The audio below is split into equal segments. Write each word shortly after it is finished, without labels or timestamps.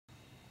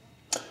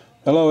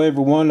Hello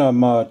everyone,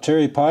 I'm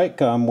Terry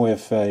Pike. I'm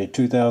with a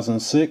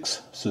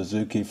 2006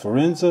 Suzuki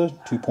Forenza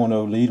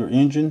 2.0 liter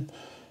engine,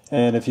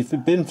 and if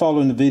you've been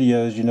following the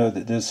videos, you know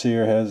that this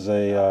here has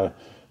a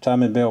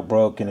timing belt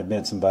broke and it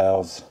bent some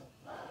valves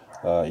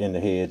in the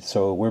head.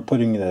 So we're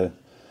putting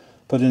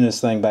this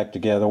thing back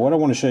together. What I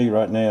want to show you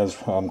right now is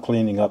I'm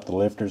cleaning up the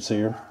lifters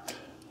here.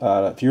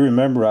 If you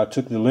remember, I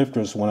took the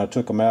lifters when I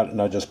took them out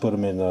and I just put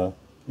them in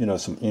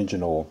some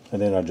engine oil,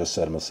 and then I just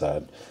set them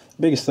aside.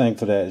 Biggest thing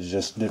for that is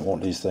just didn't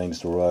want these things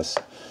to rust.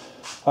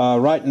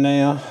 Right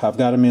now I've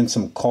got them in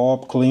some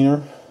carb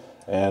cleaner,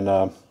 and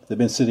they've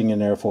been sitting in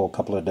there for a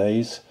couple of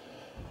days.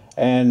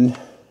 And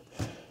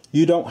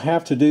you don't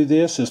have to do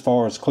this as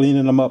far as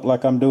cleaning them up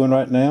like I'm doing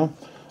right now,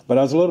 but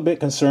I was a little bit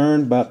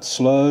concerned about the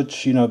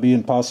sludge,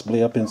 being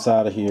possibly up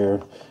inside of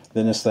here.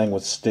 Then this thing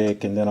would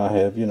stick, and then I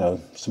have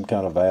some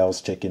kind of valves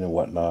sticking and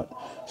whatnot.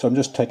 So I'm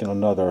just taking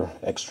another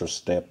extra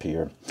step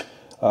here.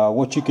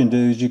 What you can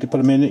do is you can put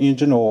them in the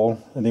engine oil,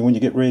 and then when you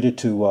get ready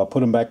to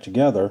put them back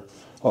together,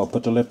 or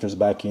put the lifters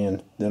back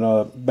in,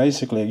 then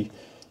basically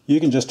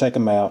you can just take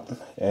them out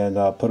and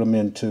put them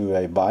into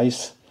a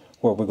vise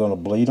where we're going to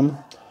bleed them.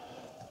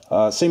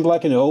 It seemed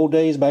like in the old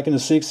days, back in the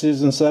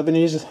 60s and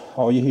 70s,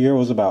 all you hear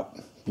was about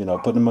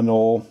putting them in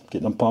oil,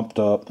 getting them pumped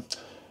up.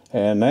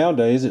 And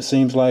nowadays it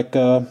seems like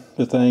the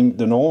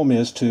norm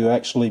is to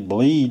actually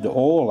bleed the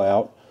oil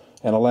out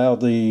and allow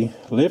the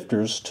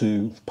lifters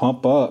to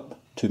pump up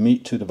to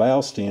meet to the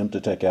valve stem to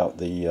take out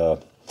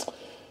the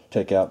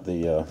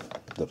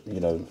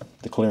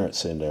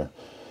clearance in there.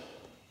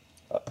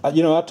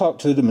 I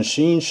talked to the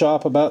machine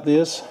shop about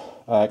this.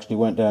 I actually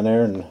went down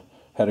there and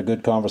had a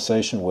good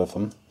conversation with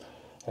them.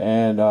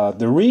 And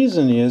the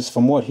reason is,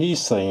 from what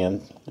he's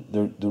saying,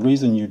 the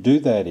reason you do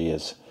that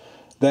is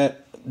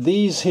that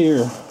these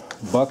here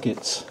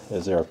buckets,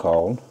 as they're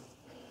called,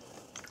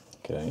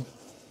 okay,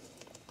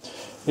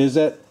 is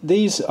that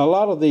a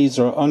lot of these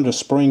are under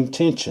spring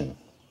tension.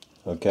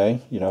 Okay,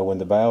 when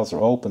the valves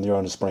are open, they're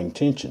under spring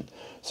tension.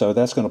 So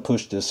that's going to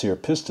push this here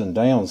piston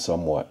down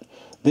somewhat.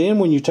 Then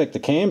when you take the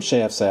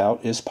camshafts out,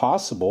 it's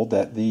possible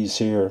that these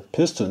here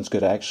pistons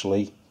could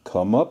actually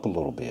come up a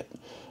little bit.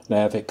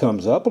 Now, if it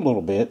comes up a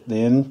little bit,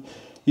 then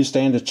you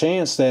stand a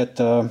chance that,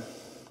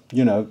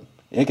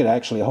 it could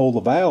actually hold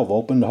the valve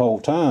open the whole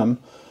time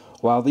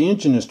while the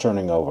engine is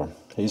turning over.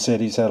 He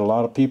said he's had a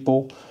lot of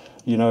people,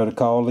 to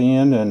call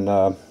in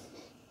and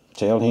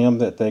tell him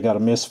that they got a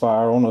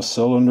misfire on a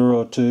cylinder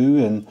or two,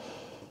 and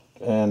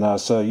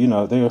so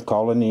they're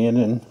calling in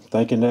and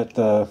thinking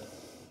that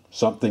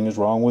something is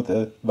wrong with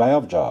the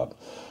valve job.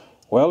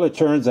 Well, it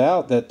turns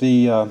out that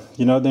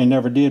they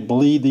never did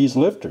bleed these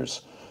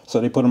lifters,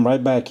 so they put them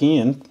right back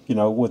in,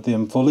 with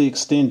them fully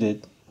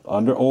extended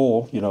under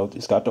oil.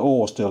 It's got the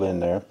oil still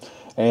in there,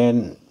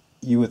 and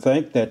you would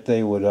think that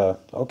they would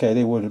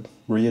they would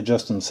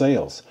readjust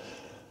themselves.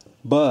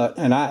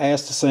 And I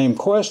asked the same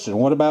question,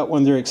 what about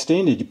when they're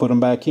extended? You put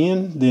them back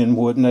in, then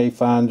wouldn't they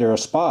find their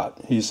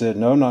spot? He said,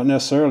 no, not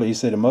necessarily. He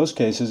said, in most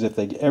cases, if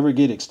they ever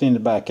get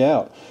extended back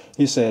out,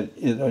 he said,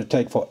 it'll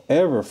take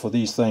forever for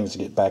these things to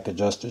get back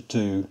adjusted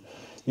to,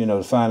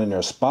 finding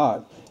their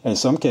spot. And in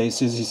some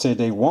cases, he said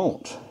they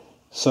won't.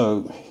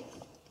 So,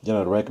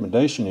 the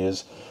recommendation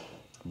is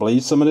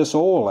bleed some of this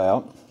oil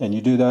out, and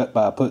you do that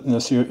by putting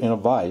this here in a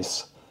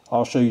vise.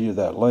 I'll show you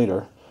that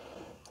later.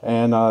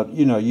 And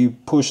you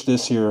push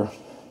this inner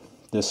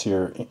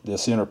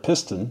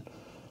piston,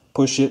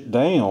 push it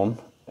down,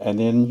 and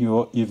then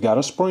you've got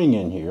a spring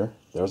in here.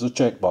 There's a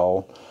check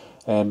ball,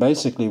 and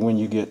basically when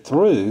you get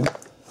through,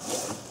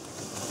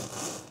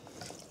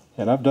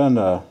 and I've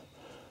done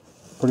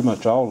pretty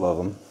much all of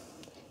them,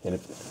 and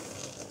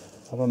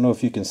I don't know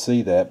if you can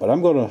see that, but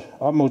I'm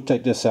gonna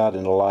take this out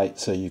in the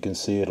light so you can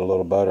see it a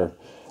little better.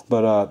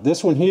 But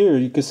this one here,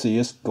 you can see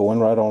it's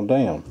going right on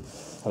down,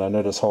 and I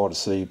know that's hard to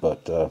see,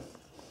 but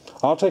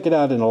I'll take it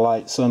out in the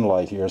light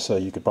sunlight here so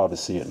you could probably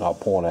see it, and I'll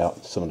point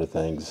out some of the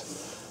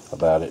things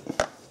about it.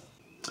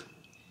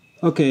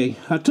 Okay,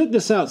 I took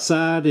this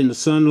outside in the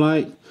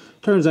sunlight.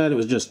 Turns out it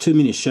was just too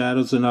many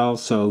shadows and all,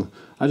 so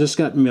I just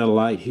got me a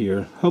light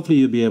here. Hopefully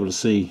you'll be able to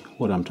see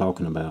what I'm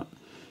talking about.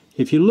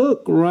 If you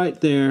look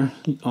right there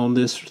on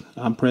this,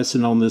 I'm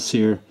pressing on this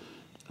here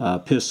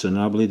piston.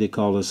 I believe they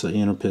call this an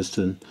inner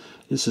piston.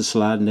 This is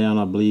sliding down,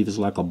 I believe it's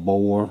like a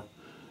bore.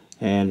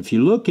 And if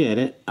you look at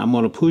it, I'm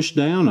going to push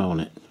down on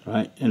it,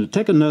 right? And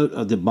take a note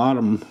of the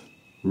bottom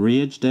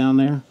ridge down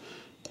there.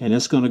 And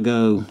it's going to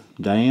go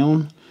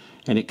down,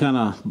 and it kind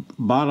of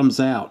bottoms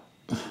out.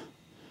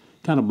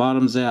 Kind of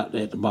bottoms out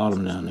at the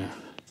bottom down there.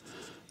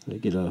 Let me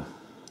get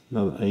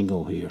another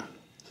angle here.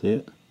 See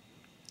it?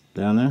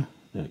 Down there.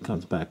 Then it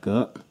comes back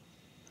up.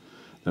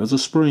 There's a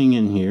spring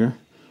in here.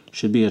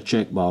 Should be a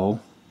check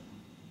ball.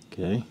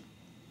 Okay.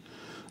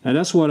 Now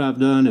that's what I've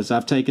done is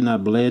I've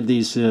bled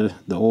these the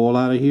oil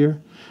out of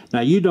here.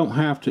 Now you don't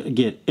have to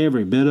get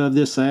every bit of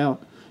this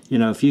out.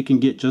 If you can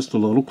get just a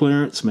little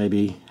clearance,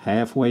 maybe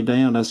halfway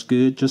down, that's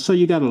good. Just so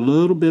you got a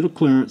little bit of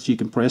clearance, you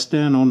can press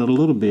down on it a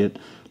little bit.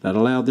 That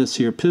allow this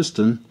here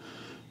piston,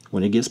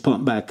 when it gets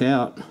pumped back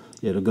out,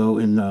 it'll go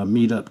and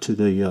meet up to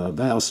the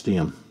valve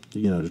stem,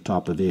 the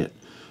top of it.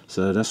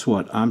 So that's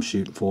what I'm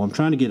shooting for. I'm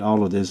trying to get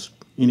all of this,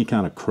 any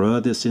kind of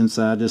crud that's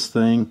inside this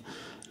thing.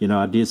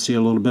 I did see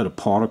a little bit of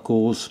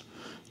particles,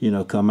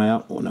 come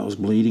out when I was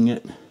bleeding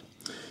it.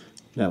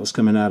 That was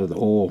coming out of the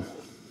oil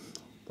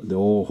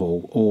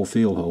hole, oil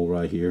field hole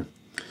right here.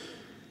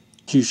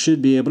 You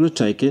should be able to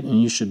take it,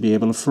 and you should be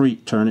able to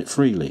turn it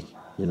freely.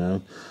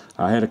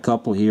 I had a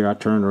couple here. I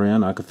turned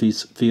around. I could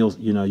feel,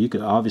 you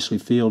could obviously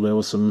feel there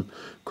was some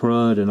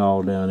crud and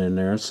all down in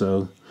there.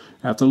 So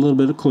after a little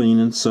bit of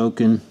cleaning,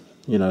 soaking,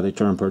 they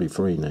turn pretty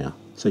free now.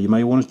 So you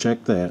may want to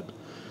check that.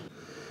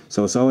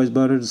 So it's always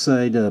better to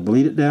say to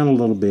bleed it down a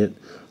little bit,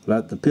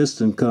 let the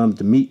piston come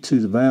to meet to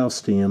the valve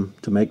stem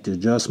to make the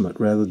adjustment,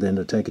 rather than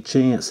to take a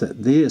chance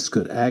that this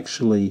could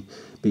actually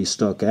be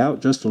stuck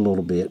out just a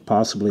little bit,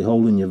 possibly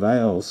holding your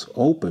valves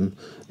open.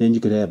 Then you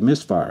could have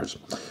misfires.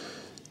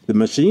 The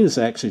machinist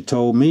actually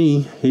told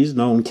me he's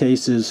known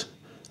cases,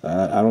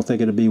 I don't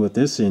think it'll be with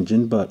this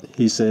engine, but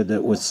he said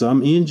that with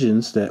some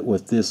engines, that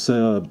with this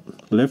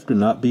lifter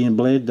not being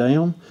bled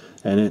down,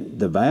 and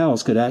the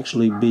valves could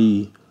actually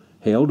be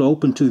held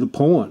open to the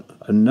point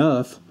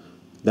enough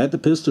that the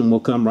piston will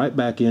come right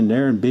back in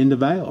there and bend the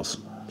valves.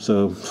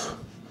 So,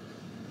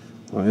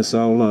 well, it's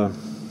all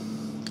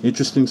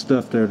interesting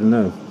stuff there to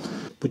know.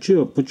 Put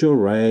your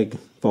rag,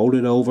 fold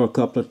it over a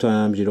couple of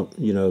times. You don't,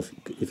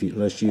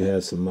 unless you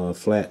have some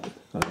flat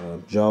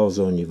jaws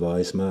on your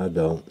vise. Mine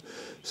don't.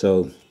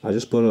 So I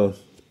just put a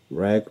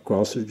rag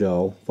across the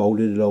jaw,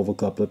 folded it over a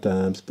couple of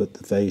times, put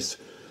the face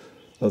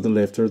of the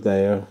lifter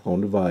there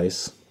on the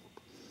vise,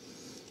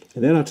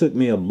 and then I took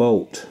me a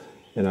bolt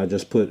and I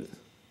just put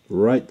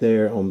right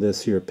there on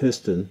this here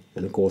piston,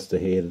 and of course the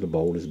head of the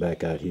bolt is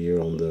back out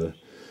here on the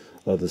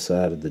other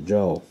side of the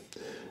jaw.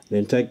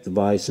 Then take the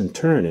vise and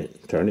turn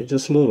it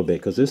just a little bit,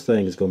 because this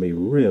thing is going to be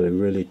really,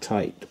 really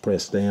tight to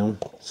press down.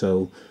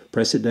 So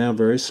press it down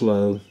very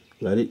slow,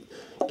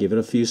 give it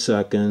a few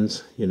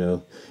seconds.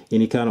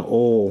 Any kind of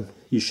oil,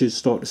 you should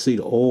start to see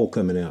the oil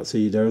coming out.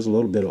 See, there's a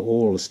little bit of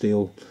oil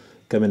still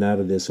coming out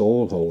of this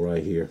oil hole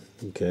right here.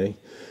 Okay,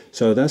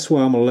 so that's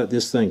why I'm going to let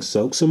this thing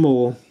soak some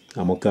oil.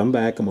 I'm going to come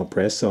back, I'm going to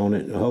press on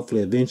it, and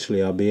hopefully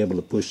eventually I'll be able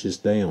to push this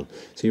down.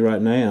 See,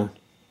 right now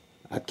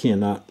I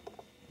cannot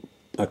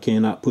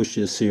push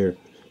this here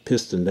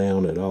piston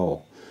down at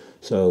all.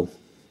 So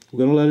we're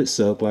going to let it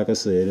soak, like I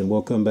said, and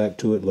we'll come back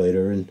to it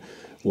later, and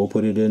we'll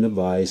put it in the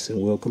vise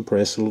and we'll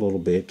compress it a little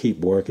bit, keep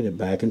working it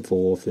back and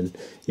forth. And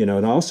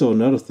and also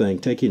another thing,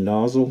 take your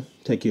nozzle,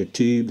 take your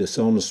tube that's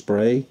on the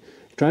spray,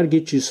 try to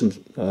get you some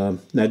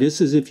now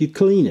this is if you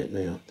clean it.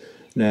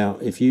 Now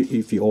if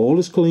your oil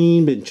is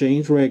clean, been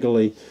changed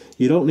regularly,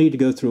 you don't need to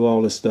go through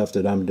all this stuff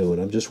that I'm doing.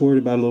 I'm just worried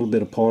about a little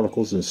bit of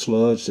particles and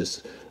sludge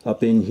that's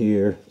up in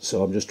here,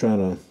 so I'm just trying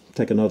to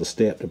take another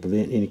step to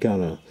prevent any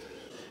kind of.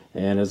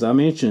 And as I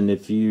mentioned,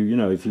 if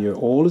if your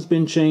oil has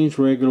been changed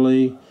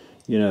regularly,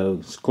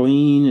 it's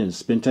clean and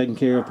it's been taken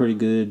care of pretty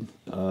good.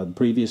 The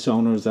previous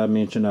owners I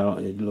mentioned,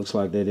 it looks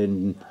like they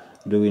didn't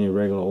do any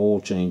regular oil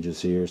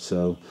changes here,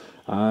 so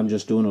I'm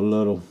just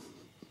doing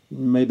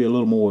maybe a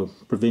little more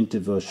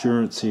preventive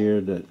assurance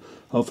here that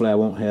hopefully I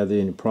won't have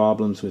any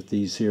problems with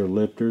these here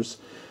lifters.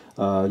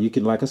 You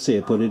can, like I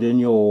said, put it in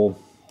your oil,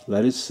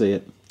 let it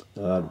sit.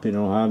 Depending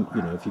on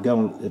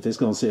how, if it's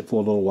going to sit for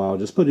a little while,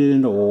 just put it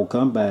in the oil,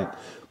 come back,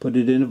 put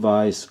it in a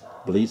vise,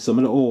 bleed some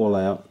of the oil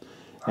out,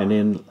 and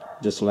then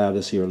just allow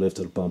this here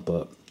lifter to pump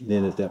up.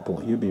 Then at that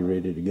point you'll be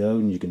ready to go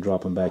and you can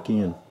drop them back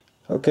in.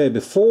 Okay,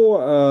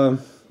 before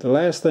the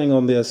last thing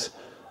on this,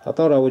 I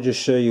thought I would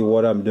just show you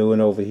what I'm doing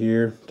over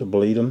here to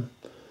bleed them.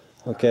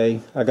 Okay,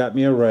 I got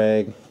me a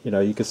rag.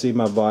 You can see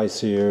my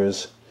vise here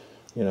is,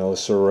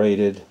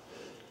 serrated.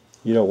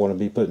 You don't want to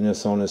be putting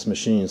this on this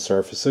machine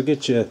surface. So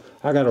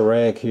I got a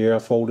rag here. I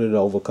folded it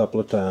over a couple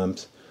of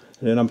times.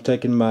 And then I'm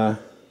taking my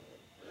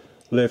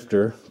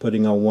lifter,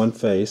 putting on one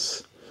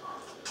face.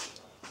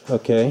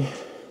 Okay,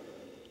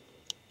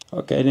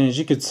 then as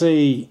you can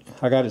see,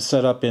 I got it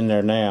set up in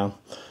there now.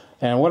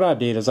 And what I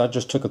did is I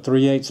just took a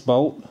 3/8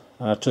 bolt.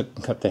 I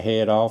cut the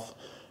head off,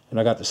 and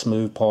I got the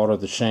smooth part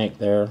of the shank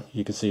there.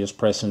 You can see it's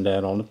pressing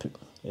down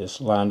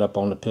it's lined up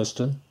on the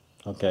piston.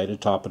 Okay, the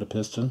top of the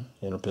piston,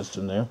 inner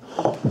piston there.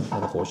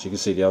 And of course you can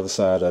see the other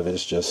side of it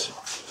is just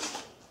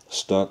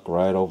stuck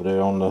right over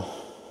there on the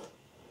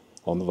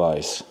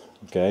vise.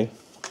 Okay.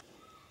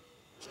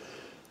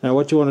 Now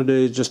what you want to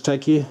do is just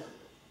take your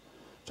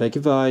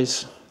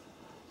vise,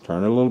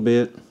 turn it a little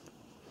bit,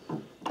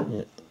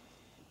 and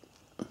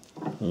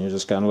you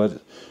just kind of let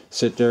it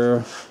sit there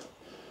a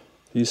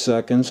few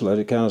seconds, let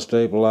it kind of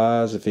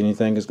stabilize. If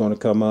anything is going to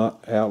come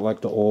out like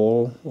the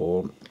oil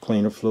or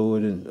cleaner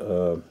fluid,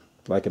 and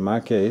like in my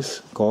case,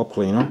 carb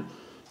cleaner, and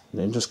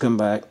then just come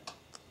back,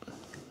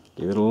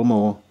 give it a little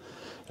more.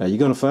 Now you're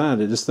going to find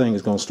that this thing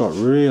is going to start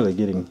really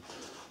getting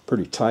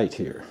pretty tight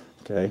here.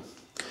 Okay.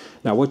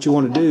 Now what you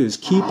want to do is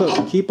keep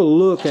a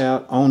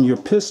lookout on your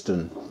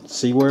piston,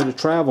 see where the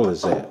travel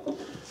is at.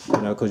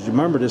 Because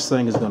remember, this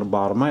thing is going to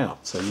bottom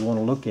out, so you want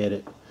to look at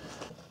it.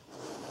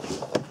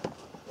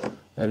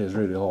 That is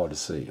really hard to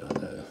see, I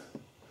know.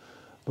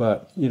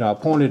 But, you know, I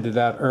pointed it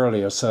out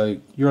earlier, so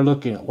you're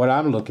looking, what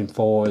I'm looking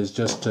for is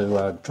just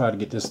to try to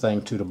get this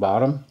thing to the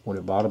bottom. When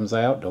it bottoms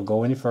out, don't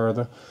go any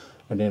further,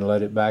 and then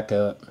let it back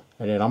up.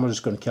 And then I'm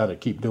just going to kind of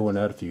keep doing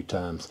that a few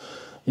times.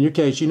 In your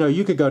case, you know,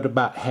 you could go to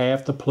about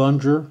half the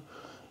plunger.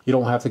 You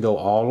don't have to go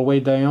all the way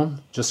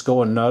down. Just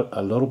go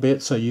a little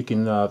bit so you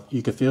can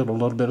feel a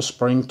little bit of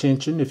spring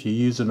tension if you're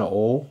using the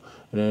oil.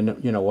 And then,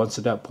 you know, once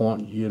at that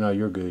point, you know,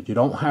 you're good. You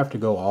don't have to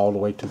go all the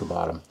way to the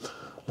bottom.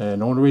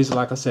 And the only reason,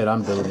 like I said,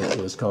 I'm doing it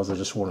is because I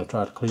just want to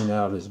try to clean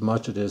out as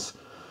much of this,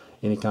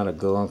 any kind of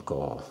gunk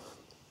or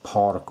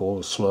particle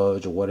or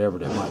sludge or whatever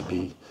that might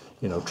be,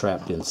 you know,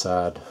 trapped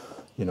inside,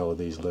 you know,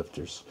 these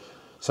lifters.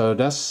 So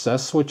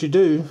that's what you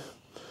do.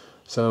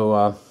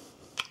 So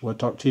we'll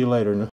talk to you later.